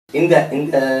இந்த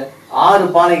இந்த 6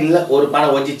 பானைகள்ல ஒரு பானை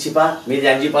ஒஞ்சிச்சுப்பா, மீதி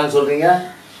 5 பானை சொல்றீங்க.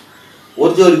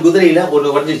 ஒரு ஜோடி குதிரையில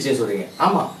ஒன்று ஒஞ்சிச்சுன்னு சொல்றீங்க.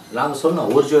 ஆமா, நாங்க சொன்னோம்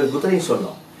ஒரு ஜோடி குதிரையும்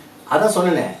சொன்னோம். அதான்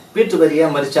சொன்னேன், பீட்டு வரியா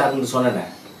மறிச்சாருன்னு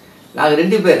சொன்னேன். நாங்க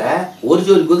 2 பேரை ஒரு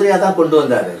ஜோடி குதிரையா தான் கொண்டு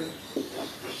வந்தாரு.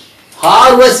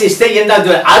 ஹார்வெஸ்ட்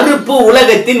என்றால் அறுப்பு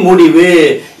உலகத்தின் முடிவு.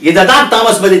 இததான்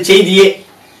தாமஸ் பதி செய்தியே.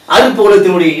 அறுப்பு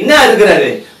உலகத்தின் முடிவு என்ன இருக்கிறாரு?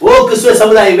 ஓ கிறிஸ்துவ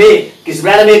சமுதாயமே,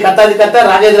 கிறிஸ்துவே கத்தாதி கத்தா,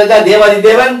 ராஜாதி ராஜா, தேவாதி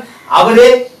தேவன், அவரே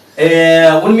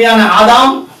உண்மையான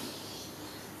ஆதாம்,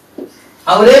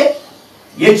 அவரே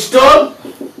எச்டோன்,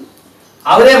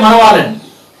 அவரே மணவாளன்,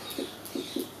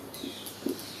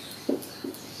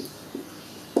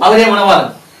 அவரே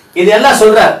மணவாளன். இதெல்லாம்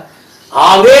சொல்றார்.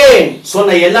 ஆமென்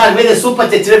சொன்ன எல்லாருமே இந்த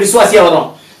சூப்பர் சர்ச்சில் விசுவாசியா வரும்.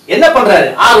 என்ன பண்றாரு?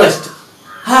 ஹார்வெஸ்ட்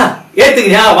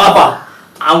ஏத்துக்கிறியா வாப்பா,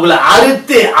 அவங்கள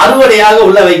அறுத்து அறுவடையாக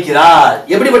உள்ள வைக்கிறார்.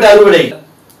 எப்படிப்பட்ட அறுவடை?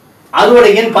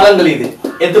 அறுவடையின் பலன்கள் இது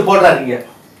எடுத்து போடுறாருங்க.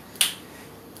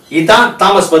 இதுதான்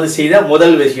தாமஸ் பது செய்த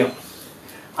முதல் விஷயம்.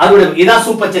 அறுவடை. இதான்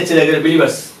சூப்பர் சர்ச்சில் இருக்கிற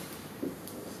believers,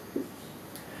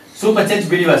 super search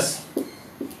believers.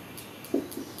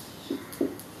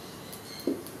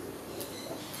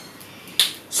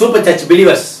 Super search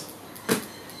believers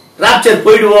rapture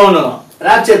போயிடுவோம்.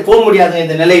 ராப்சர் போக முடியாத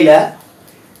இந்த நிலையில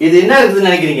இது என்ன இருக்குதுன்னு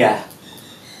நினைக்கிறீங்க?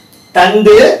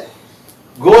 தண்டு,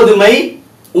 கோதுமை,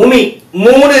 உமி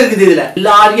 3 இருக்குது. இதுல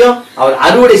எல்லாரையும் அவர்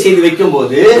அறுவடை செய்து வைக்கும்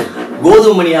போது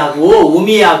கோதுமணியாகவோ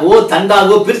உமியாகவோ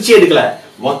தண்டாகவோ பிரிச்சு எடுக்கல,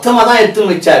 மொத்தமா தான் எடுத்து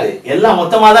வச்சாரு. எல்லாம்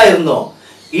மொத்தமா தான் இருந்தோம்.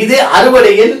 இது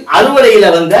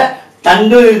அறுவடையில வந்த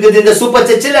தண்டு இருக்குது இந்த சூப்பர்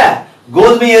சர்ச்சில்,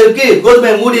 கோதுமை இருக்கு,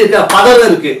 கோதுமை மூடி இருக்க பதம்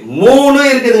இருக்கு, 3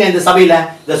 இருக்குதுங்க இந்த சபையில,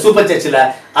 இந்த சூப்பர் சர்ச்சில்.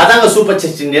 அதாங்க சூப்பர்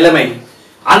சர்ச்சின் நிலைமை.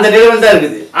 அந்த நிலைமையில் தான்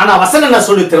இருக்குது. ஆனா வசனம் என்ன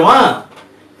சொல்லி தருமா?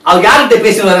 அவர் யார்கிட்ட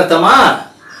பேசி வரத்தமா?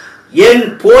 என்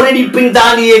போரடிப்பின்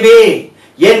தானியமே,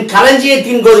 என்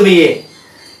களஞ்சியத்தின் கோதுமையே.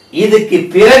 இதுக்கு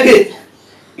பிறகு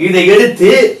இதை எடுத்து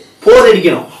போர்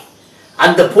அடிக்கணும்.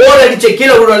 அந்த போர் அடிச்ச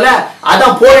கீழே விடல,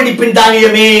 அதான் போரடிப்பின்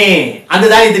தானியமே. அந்த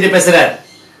தானியத்திட்ட பேசுறார்.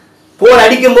 போர்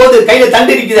அடிக்கும் போது கையில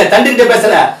தண்டு இருக்கிற தண்டுகிட்ட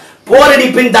பேசுற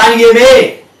போரடிப்பின் தானியமே.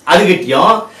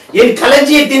 அதுகிட்டையும் என்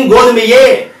களஞ்சியத்தின் கோதுமையே,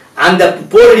 அந்த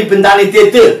போரடிப்பின்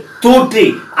தானியத்தை தூற்றி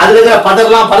அதுல இருக்கிற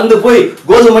பதர்லாம் பறந்து போய்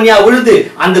கோதுமணியா விழுது.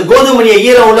 அந்த கோதுமணியை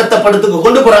ஈர உள்ளத்தப்படத்துக்கு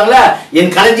கொண்டு போறாங்களா,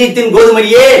 என் களஞ்சியத்தின்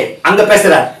கோதுமணியே அங்க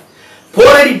பேசுறார்.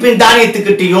 போரடிப்பின்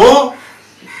தானியத்துக்கிட்டையும்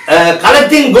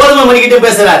களத்தின் கோதுமை மணிக்கிட்ட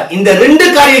பேசுறார். இந்த 2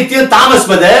 காரியத்தையும் தாமஸ்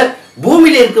பதர்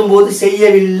பூமியில இருக்கும் போது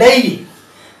செய்யவில்லை.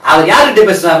 அவர் யார்கிட்ட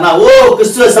பேசுறாருன்னா, ஓ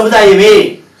கிறிஸ்துவ சமுதாயமே,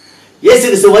 இயேசு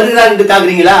கிறிஸ்து வருகிறார் என்று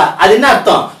காக்குறீங்களா? அது என்ன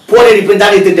அர்த்தம்? போரடிப்பின்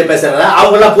தானியத்திட்ட பேசுறாரா?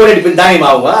 அவங்க எல்லாம் போரடிப்பின் தானியம்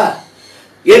ஆகுவா?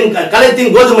 என்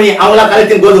களத்தின் கோதுமணி, அவங்களா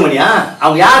களத்தின் கோதுமணியா?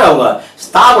 அவங்க யார்? அவங்க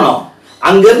ஸ்தாபனம்.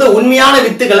 அங்க இருந்து உண்மையான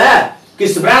வித்துக்களை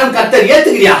கிறிஸ்து பிரானம் கர்த்தர்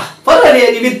ஏத்துக்கிறியா? பரவாயில்லையே,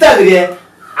 நீ வித்தாக்குறிய,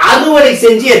 அறுவடை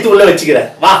செஞ்சு ஏத்து உள்ள வச்சுக்கிற.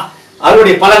 வா,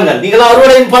 அறுவடை பலன்கள். நீங்களா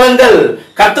அறுவடையின் பலன்கள்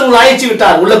கர்த்தர் அழைச்சு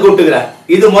விட்டார், உள்ள கூட்டுகிறார்.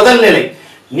 இது முதல் நிலை.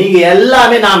 நீங்க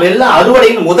எல்லாமே நாம் எல்லாம்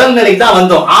அறுவடையின் முதல் நிலை தான்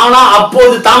வந்தோம். ஆனா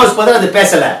அப்போது தாமஸ் பதர் அது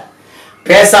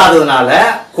பேசாததுனால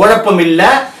குழப்பம் இல்ல.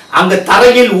 அங்க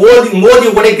தரையில் மோதி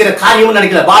உடைக்கிற காரியமும்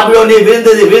நடக்கல. பாபிலோனே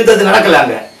வீழ்ந்தது நடக்கல.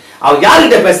 அங்க அவர்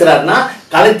யார்கிட்ட பேசுறாருன்னா,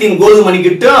 களத்தின்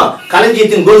கோதுமணிக்கிட்டும்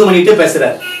களஞ்சியத்தின் கோதுமணிக்கிட்ட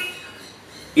பேசுறாரு.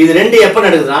 இது 2 எப்ப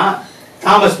நடக்குதுன்னா,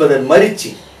 தாமஸ் பதர்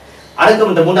மரிச்சு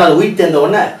அடக்கம் 3வது உயிர் தேர்ந்த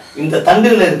உடனே இந்த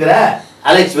தண்டுல இருக்கிற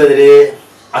அலெக்ஸ் பதரு,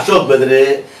 அசோக் பதரு,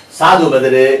 சாது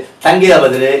பதரு, தங்கியா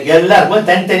பதரு எல்லாருக்கும்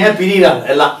தனித்தனியா பிரிகிறாங்க.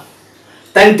 எல்லாம்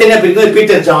தனித்தனியா பிரிக்கும்.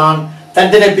 பீட்டர் ஜான்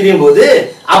தனித்தனியா பிரியும் போது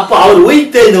அப்ப அவர்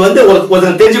உயிர் தெரிந்து வந்து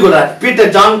ஒருத்தர் தெரிஞ்சுக்கிறார்.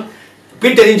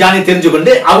 பீட்டரையும் ஜானையும்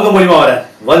தெரிஞ்சுக்கொண்டு அவங்க மூலியமா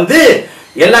வந்து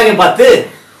எல்லாரையும் பார்த்து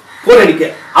போரடிக்க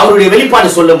அவருடைய வெளிப்பாடு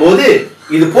சொல்லும் போது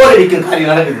இது போரடிக்கும்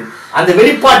காரியம் நடக்குது. அந்த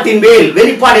வெளிப்பாட்டின் மேல்,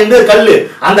 வெளிப்பாடு என்பது கல்லு,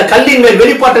 அந்த கல்லின் மேல்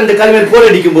வெளிப்பாட்டு என்ற கல் மேல்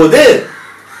போரடிக்கும் போது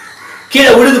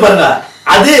கீழே விழுது பாருங்க,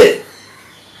 அது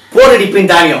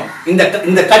போரடிப்பின் தானியம்.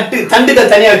 இந்த கட்டு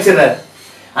தண்டுகள் தனியா வச்சிடறாரு.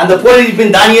 அந்த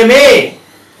போரடிப்பின் தானியமே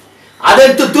அதை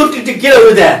எடுத்து தூக்கிட்டு கீழே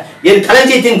விழுத என்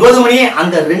களஞ்சியத்தின் கோதுமணியே.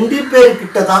 அந்த 2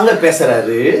 பேர்கிட்ட தாங்க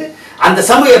பேசுறாரு. அந்த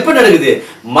சமூகம் எப்ப நடக்குது?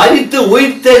 மரித்து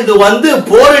உயிர்த்தெழுந்து வந்து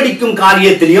போரடிக்கும்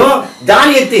காரியத்திலையும்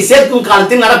தானியத்தை சேர்க்கும்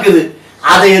காலத்தில் நடக்குது.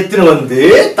 அதை எடுத்துன்னு வந்து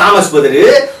தாமஸ் பதரு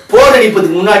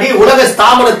போரடிப்பதுக்கு முன்னாடி உலக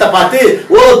ஸ்தாபனத்தை பார்த்து,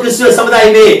 ஓ கிறிஸ்துவ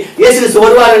சமுதாயமே, இயேசு கிறிஸ்து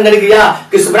வருவார் நினைக்கிறியா?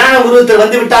 கிறிஸ்து பிராணம் உருவத்தில்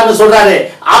வந்து விட்டார்னு சொல்றாரு.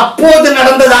 அப்போது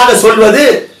நடந்ததாக சொல்வது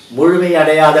முழுமை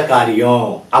அடையாத காரியம்.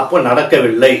 அப்போ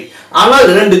நடக்கவில்லை. ஆனால்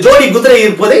 2 ஜோடி குதிரை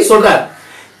இருப்பதை சொல்றார்.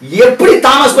 எப்படி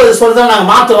தாமஸ் பதர் சொல்றதா நாங்க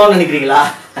மாத்துறோம்னு நினைக்கிறீங்களா?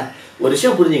 ஒரு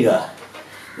விஷயம் புரிஞ்சுங்க,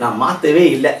 நான் மாத்தவே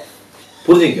இல்லை.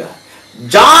 புரிஞ்சுங்க,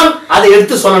 ஜான் அதை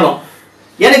எடுத்து சொல்லணும்.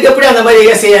 எனக்கு எப்படி அந்த மாதிரி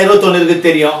ஏசாயா 21 இருக்கு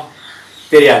தெரியும்?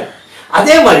 தெரியாது.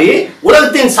 அதே மாதிரி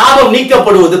உலகத்தின் சாபம்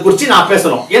நீக்கப்படுவது குறித்து நான்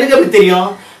பேசணும். எனக்கு எப்படி தெரியும்?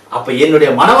 அப்ப என்னுடைய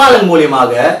மணவாளன்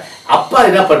மூலியமாக அப்பா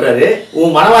என்ன பண்றாரு,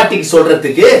 உன் மனவாட்டிக்கு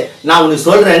சொல்றதுக்கு நான் உனக்கு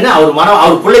சொல்றேன்னு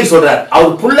அவர் பிள்ளைக்கு சொல்றாரு.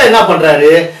 அவர் புள்ள என்ன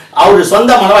பண்றாரு, அவரு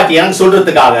சொந்த மனவாட்டி எனக்கு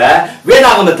சொல்றதுக்காக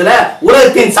வேதாகமத்துல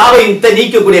உலகத்தின் சாபத்தை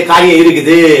நீக்கக்கூடிய காரியம்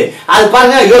இருக்குது. அது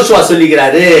பாருங்க, யோசுவா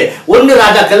சொல்லிக்கிறாரு. 1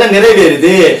 ராஜாக்கள்ல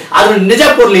நிறைவேறுது. அது நிஜ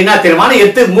பொருள் என்ன தெரியுமா,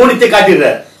 எடுத்து 3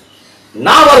 காட்டிடுறாரு.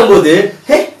 நான் வரும்போது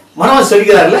மனவன்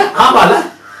சொல்லிக்கிறாருல, ஆமால,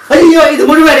 ஐயோ இது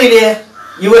முழுவேடையிலேயே,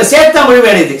 இவரை சேர்த்தா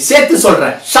முழுவேடையுது, சேர்த்து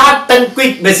சொல்றேன். ஷார்ட் அண்ட்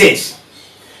குயிக் மெசேஜ்,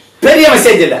 பெரிய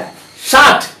மெசேஜ் இல்ல,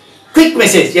 ஷார்ட் குயிக்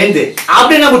மெசேஜ் எந்து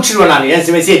அப்படின்னு முடிச்சிருவேன் நான்.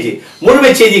 என் மெசேஜ்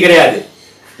முழுமை செய்தி கிடையாது.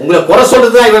 உங்களை குறை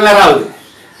சொல்றதுதான் இவ்வளவு நேரம் ஆகுது,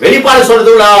 வெளிப்பாடு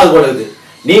சொல்றது ஆகுது பொழுது.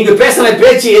 நீங்க பேசுற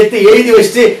பேச்சு எடுத்து எழுதி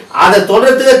வச்சுட்டு அதை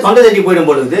தொடர்றதுக்கு தொண்டை தட்டி போயிடும்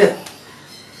பொழுது.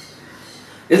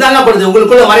 இதுதான் என்ன பண்ணுது,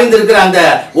 உங்களுக்குள்ள மறைந்து இருக்கிற அந்த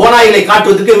ஓநாய்களை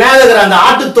காட்டுவதற்கு, மேல இருக்கிற அந்த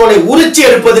ஆட்டுத்தோலை உரிச்சி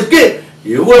எடுப்பதற்கு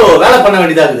இவ்வளவு வேலை பண்ண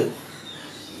வேண்டியதாகுது.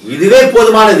 இதுவே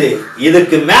போதுமானது.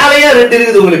 இதுக்கு மேலேயே 2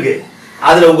 இருக்குது உங்களுக்கு.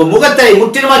 அதுல உங்க முகத்தை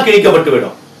முற்றிலுமா கிழிக்கப்பட்டு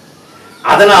விடும்.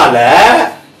 அதனால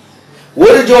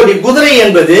ஒரு ஜோடி குதிரை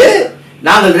என்பது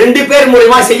நாங்கள் 2 பேர்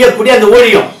மூலமா செய்யக்கூடிய அந்த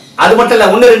ஊழியம். அது மட்டும் இல்ல,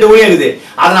 1-2 ஊழியம் இருக்குது.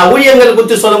 அதை நான் ஊழியங்கள்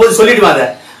குறித்து சொல்லும் போது சொல்லிடுவாங்க.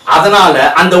 அதனால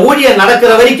அந்த ஊழியம்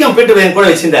நடக்கிற வரைக்கும் பீட்டர் கூட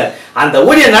வச்சிருந்தார். அந்த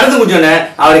ஊழியம் நடந்து முடிஞ்சோன்னு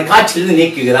அவரை காட்சியிலிருந்து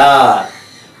நீக்குகிறார்.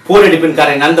 போர் அடிப்பின்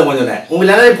காரை நடந்து முடிஞ்சோன்னு உங்களை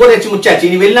நிறைய போர் அடிச்சு முடிச்சாச்சு.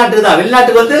 இனி வெளிநாட்டுக்கு தான்,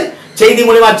 வெளிநாட்டுக்கு வந்து செய்தி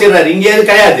மூலியமா வச்சிடறாரு. இங்க எது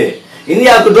கிடையாது.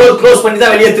 இந்தியாவுக்கு டோர் க்ளோஸ் பண்ணி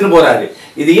தான் வெளியே எடுத்துன்னு போறாரு.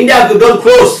 இது இந்தியாவுக்கு டோர்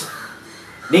க்ளோஸ்.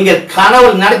 நீங்க கனவு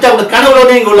நினைச்சா கூட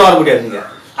கனவுலோட இங்க உள்ள வர முடியாதுங்க.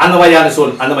 அந்த மாதிரியான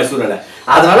அந்த மாதிரி சூழ்நிலை.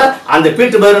 அதனால அந்த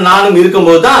பீட்டர் நானும்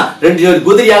இருக்கும்போது தான் 2 ஜோடி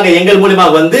குதிரையாக எங்கள்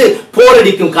மூலியமாக வந்து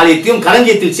போரடிக்கும் காரியத்தையும்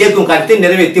களஞ்சியத்தில் சேர்க்கும் காரியத்தையும்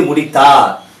நிறைவேற்றி முடித்தார்.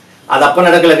 அது அப்ப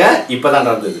நடக்கலங்க, இப்பதான்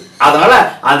நடந்தது. அதனால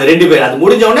அந்த 2 பேர் அது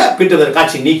முடிஞ்ச உடனே பீட்டர்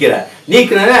காட்சி நீக்கிற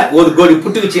ஒரு கோடி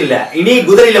புட்டுக்குச்சு இல்ல. இனி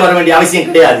குதிரையில வர வேண்டிய அவசியம்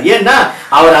கிடையாது. ஏன்னா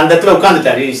அவர் அந்த இடத்துல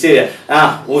உட்கார்ந்துட்டாரு.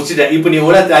 இப்ப நீ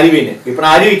உலகத்தை அறிவின்னு இப்ப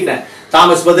நான் அறிவிக்கிறேன்.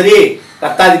 தாமஸ் பதரி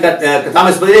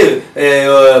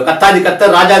கத்தாதி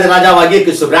கத்தர் ராஜாதி ராஜாவாகிய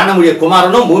கிறிஸ்து பிராணமுடைய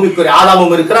குமாரனும் பூமிக்குரிய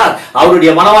ஆதாமும் இருக்கிறார்.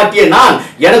 அவருடைய மனவாட்டியை நான்,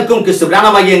 எனக்கும் கிறிஸ்து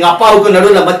பிராணமாகிய எங்க அப்பாவுக்கும்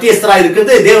நடுவில் மத்தியஸ்தரா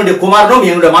இருக்கிறது தேவனுடைய குமாரனும்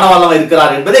என்னுடைய மனவாளமா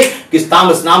இருக்கிறார் என்பதை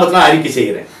தாமஸ் நாமத்தினால் அறிக்கை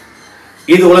செய்கிறேன்.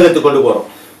 இது உலகத்துக்கு கொண்டு போறோம்.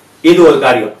 இது ஒரு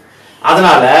காரியம்.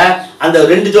 அதனால அந்த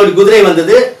 2 ஜோடி குதிரை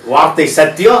வந்தது, வார்த்தை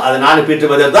சத்தியம். அது 4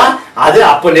 பீட்டர் தான். அது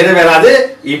அப்ப நிறைவேறாது.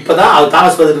 இப்பதான் அது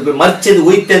தாமஸ் பதருக்கு மறிச்சது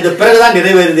உயிர்த்தெழுந்த பிறகுதான்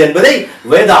நிறைவேறுது என்பதை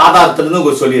வேத ஆதாரத்திலிருந்து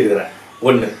உங்களுக்கு சொல்லி இருக்கிறேன்.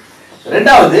 1.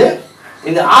 2வது,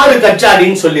 இந்த 6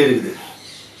 கச்சாடின்னு சொல்லி இருக்குது.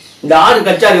 இந்த 6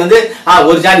 கச்சாடி வந்து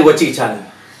ஒரு ஜாடி வச்சுக்கிச்சாங்க.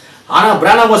 ஆனா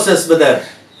பிரானம் பதர்,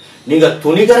 நீங்க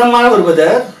துணிகரமான ஒரு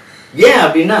பதர். ஏன்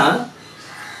அப்படின்னா,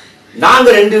 நாங்க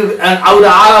 2 அவரு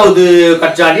 6வது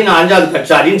கச்சாடி, நான் 5வது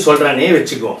கச்சாடின்னு சொல்றேனே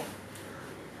வச்சுக்கோ.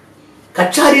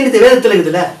 கச்சாடின்னு வேதத்துல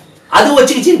இருக்குதுல்ல, அது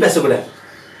வச்சுக்கிச்சின்னு பேசக்கூடாது.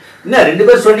 என்ன 2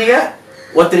 பேர் சொன்னீங்க,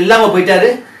 ஒருத்தர் இல்லாம போயிட்டாரு,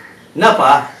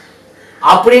 என்னப்பா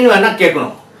அப்படின்னு வேணா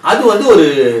கேட்கணும். அது வந்து ஒரு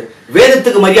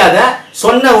வேதத்துக்கு மரியாதை.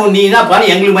 சொன்ன நீ என்னப்பா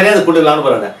எங்களுக்கு மரியாதை கொடுக்கலாம்னு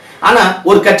போறாங்க. ஆனா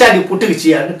ஒரு கச்சாடி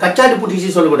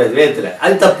புட்டுக்குச்சு சொல்லக்கூடாது வேதத்துல.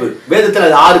 அது தப்பு. வேதத்துல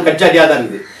அது 6 கச்சாடியா தான்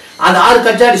இருக்குது. அந்த 6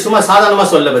 கச்சாடி சும்மா சாதாரணமா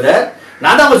சொல்ல பதர்.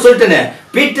 நான் தான் சொல்லிட்டேனே,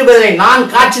 பீட்டர் பதரை நான்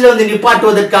காட்சியில வந்து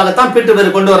நிப்பாட்டுவதற்காகத்தான் பீட்டர்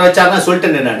பதரை கொண்டு வர வச்சாருன்னு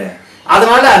சொல்லிட்டேன் நானு.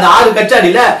 அதனால அந்த 6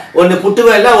 கச்சாடியில 1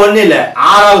 புட்டுவே இல்ல, 1 இல்ல,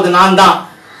 6வது நான் தான்.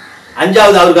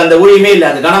 5வது அவருக்கு அந்த ஊழியமே இல்லை,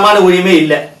 அந்த கனமான ஊழியமே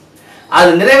இல்லை. அது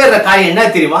நிறைவேற காரியம் என்ன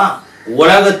தெரியுமா,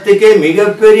 உலகத்துக்கே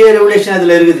மிகப்பெரிய ரெவல்யூஷன்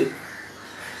அதுல இருக்குது.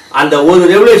 அந்த ஒரு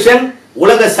ரெவல்யூஷன்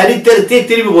உலக சரித்திரத்தை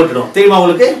திருப்பி போட்டுடும். தெரியுமா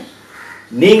உங்களுக்கு?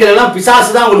 நீங்கள் எல்லாம்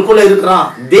பிசாசு தான் உங்களுக்குள்ள இருக்கிறான்,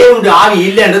 தேவனுடைய ஆவி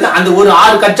இல்லைன்றது அந்த ஒரு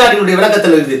 6 கச்சாடியினுடைய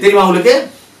விளக்கத்தில் இருக்குது. தெரியுமா உங்களுக்கு?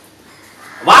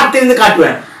 வார்த்தை இருந்து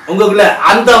காட்டுவேன் உங்களுக்குள்ள.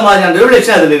 அந்த மாதிரியான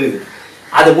ரெவல்யூஷன் அதுல இருக்குது.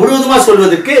 அதை முழுவதுமா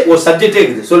சொல்வதற்கு ஒரு சப்ஜெக்டே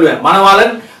இருக்குது. சொல்லுவேன்.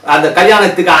 மணவாளன் அந்த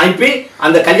கல்யாணத்துக்கு அனுப்பி,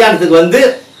 அந்த கல்யாணத்துக்கு வந்து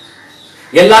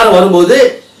எல்லாரும் வரும்போது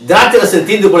திராட்சரசம்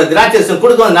தீர்ந்து போன திராட்சரசம்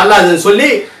கொடுக்க நல்லா இருக்குன்னு சொல்லி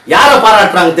யாரை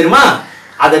பாராட்டுறாங்க தெரியுமா?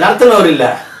 அதை நடத்தினவர் இல்ல,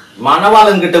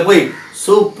 மணவாளன் கிட்ட போய்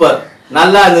சூப்பர்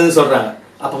நல்லா இருந்ததுன்னு சொல்றாங்க.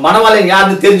 அப்ப மணவாளன்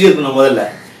யாருன்னு தெரிஞ்சிருக்கணும் முதல்ல.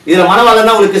 இதுல மணவாளன்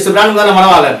தான் உங்களுக்கு கிறிஸ்து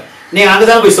மணவாளன். நீங்க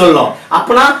அங்கதான் போய் சொல்லணும்.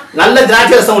 அப்பனா நல்ல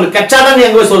திராட்சரசம் உங்களுக்கு கச்சாதான்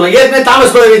நீங்க போய் சொல்லணும். ஏற்கனவே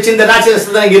தாமஸ் பதர் வச்சு இந்த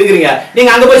திராட்சரசம் தான் இருக்கிறீங்க, நீங்க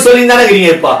அங்க போய் சொல்லி தானே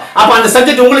இருக்கிறீங்க. இப்போ அப்ப அந்த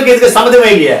சப்ஜெக்ட் உங்களுக்கு இதுக்கு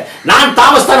சம்மந்தமே இல்லையே. நான்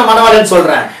தாமஸ் தானே மணவாளன்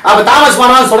சொல்றேன். அப்ப தாமஸ்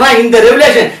மணவாளன் சொல்றேன். இந்த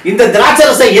ரெவலேஷன், இந்த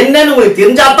திராட்சரசம் என்னன்னு உங்களுக்கு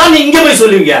தெரிஞ்சாதான் நீங்க இங்க போய்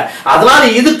சொல்லுவீங்க. அதனால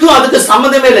இதுக்கும் அதுக்கு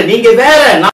சம்மந்தமே இல்லை. நீங்க வேற.